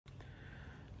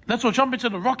let's all jump into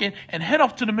the rocket and head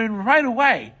off to the moon right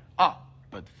away.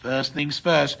 But first things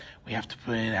first, we have to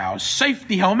put in our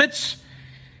safety helmets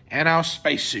and our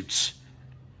spacesuits.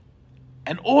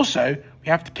 And also, we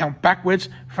have to count backwards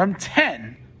from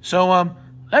 10. So,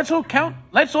 let's all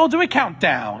do a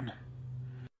countdown.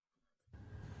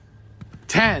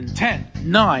 10,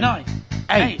 9,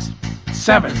 8,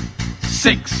 7,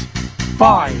 6,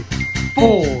 5,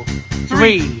 4,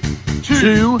 3,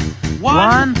 2,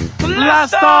 1,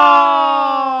 blast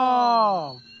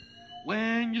off!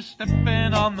 When you're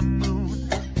stepping on the moon,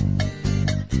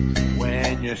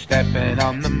 when you're stepping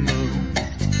on the moon,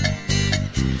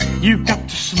 you got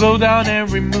to slow down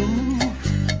every move.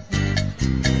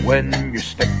 When you're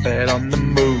stepping on the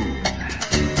moon,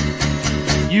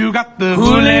 you got the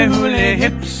hula hula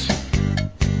hips.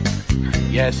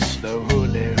 Yes, the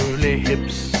hula hula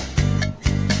hips.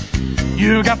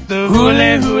 You got the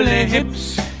hula hula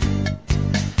hips.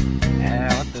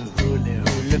 And the hula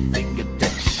hula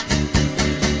fingertips.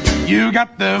 You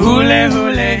got the hula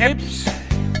hula hips.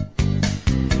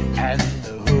 And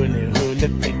the hula hula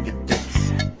fingertips.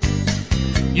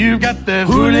 You got the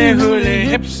hula hula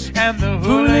hips and the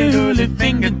hula hula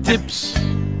fingertips.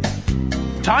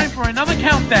 Time for another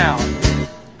countdown.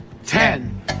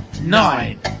 10,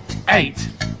 9, 8,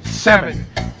 7,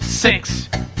 6,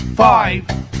 5,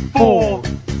 4,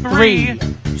 3,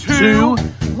 2,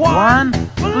 1,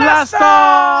 blast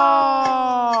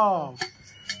off!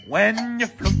 When you're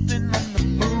floating on the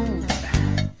moon,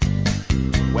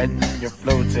 when you're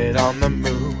floating on the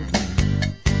moon,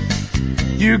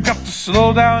 you got to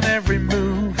slow down every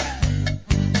move.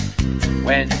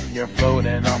 When you're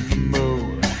floating on the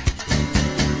moon,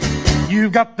 you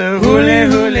got the hula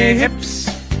hula hips.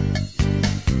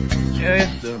 Yes,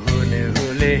 the hula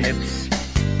hula hips.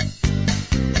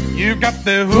 You got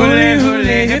the hula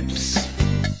hula hips.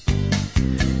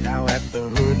 Now at the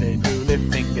hula hula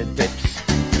fingertips.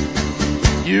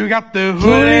 You got the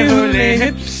hula hula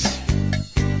hips.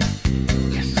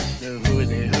 Yes, the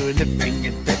hula hula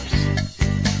fingertips.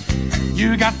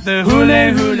 You got the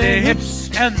hula hula hips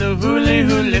and the hula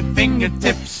hula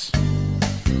fingertips.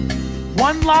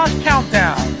 One last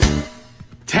countdown.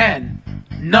 10,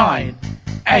 9,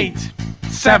 8,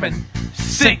 7,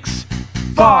 6,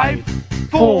 5,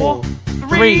 4,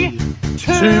 3,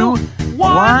 2,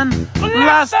 1,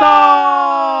 blast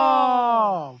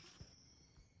off!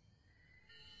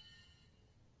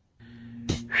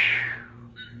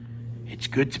 It's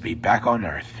good to be back on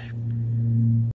Earth.